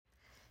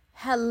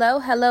Hello,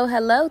 hello,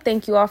 hello.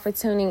 Thank you all for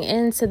tuning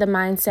in to the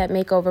Mindset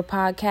Makeover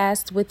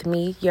podcast with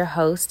me, your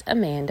host,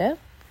 Amanda.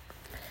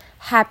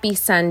 Happy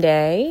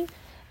Sunday.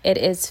 It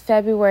is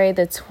February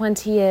the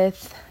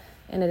 20th,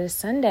 and it is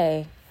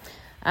Sunday.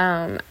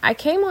 I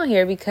came on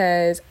here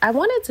because I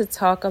wanted to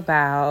talk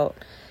about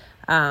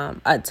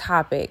a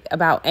topic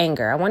about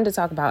anger. I wanted to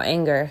talk about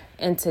anger,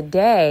 and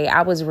today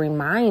I was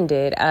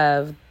reminded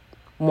of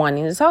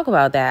wanting to talk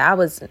about that. I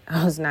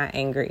was not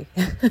angry.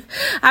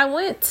 I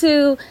went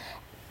to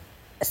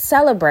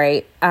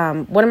celebrate.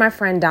 One of my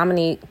friend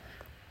Dominique,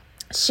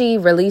 she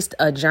released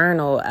a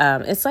journal.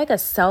 It's like a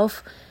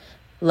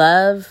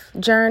self-love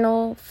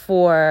journal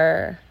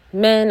for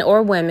men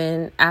or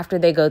women after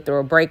they go through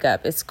a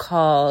breakup. It's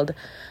called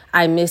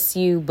I Miss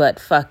You But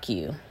Fuck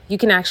You. You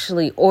can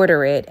actually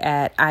order it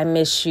at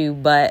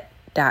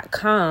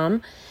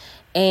imissyoubut.com,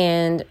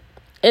 and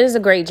it is a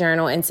great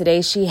journal. And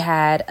today she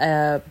had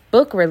a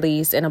book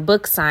release and a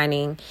book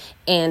signing,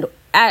 and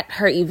at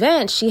her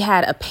event, she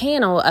had a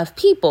panel of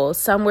people.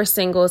 Some were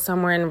single,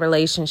 some were in a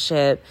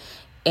relationship,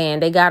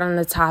 and they got on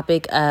the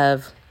topic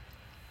of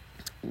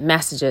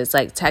messages,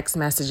 like text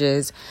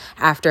messages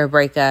after a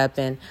breakup,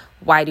 and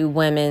why do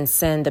women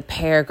send the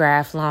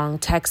paragraph-long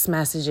text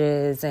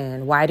messages,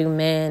 and why do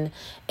men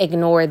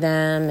ignore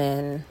them,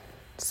 and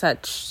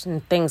such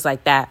and things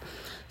like that.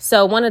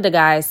 So one of the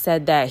guys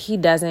said that he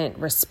doesn't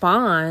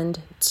respond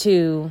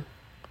to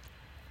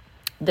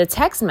the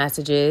text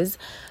messages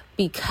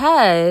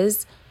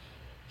because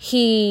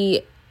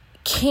he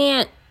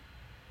can't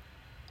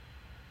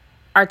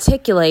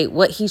articulate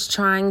what he's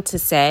trying to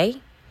say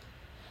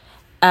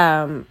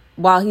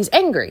while he's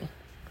angry.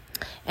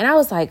 And I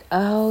was like,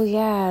 oh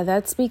yeah,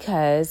 that's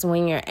because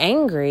when you're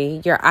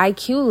angry, your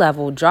IQ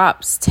level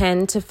drops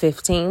 10 to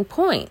 15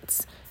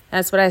 points.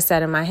 That's what I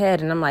said in my head.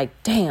 And I'm like,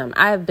 damn,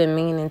 I've been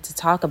meaning to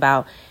talk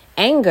about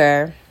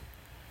anger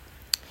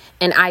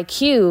and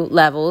IQ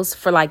levels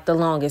for like the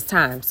longest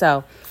time.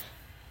 So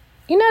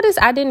you notice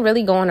I didn't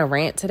really go on a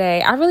rant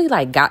today. I really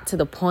got to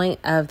the point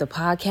of the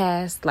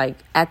podcast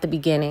at the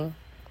beginning.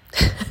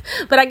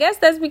 But I guess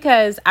that's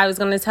because I was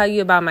going to tell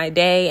you about my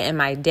day, and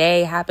my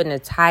day happened to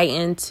tie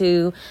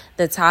into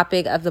the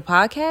topic of the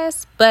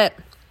podcast. But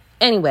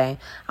anyway,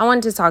 I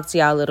wanted to talk to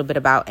y'all a little bit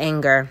about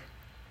anger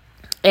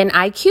and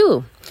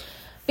IQ,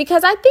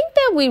 because I think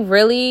that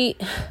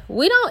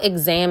we don't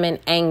examine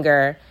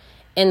anger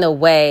in the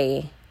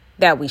way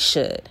that we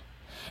should.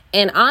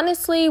 And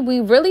honestly,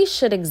 we really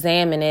should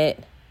examine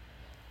it.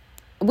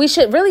 We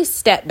should really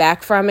step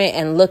back from it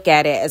and look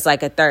at it as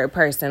like a third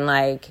person.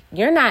 Like,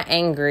 you're not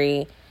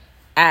angry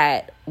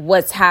at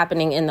what's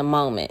happening in the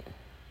moment.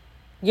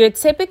 You're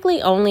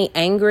typically only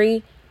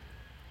angry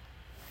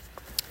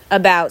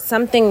about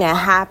something that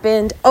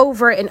happened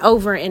over and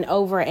over and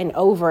over and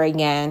over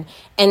again.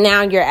 And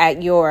now you're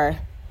at your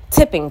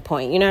tipping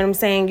point. You know what I'm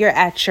saying? You're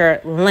at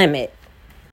your limit.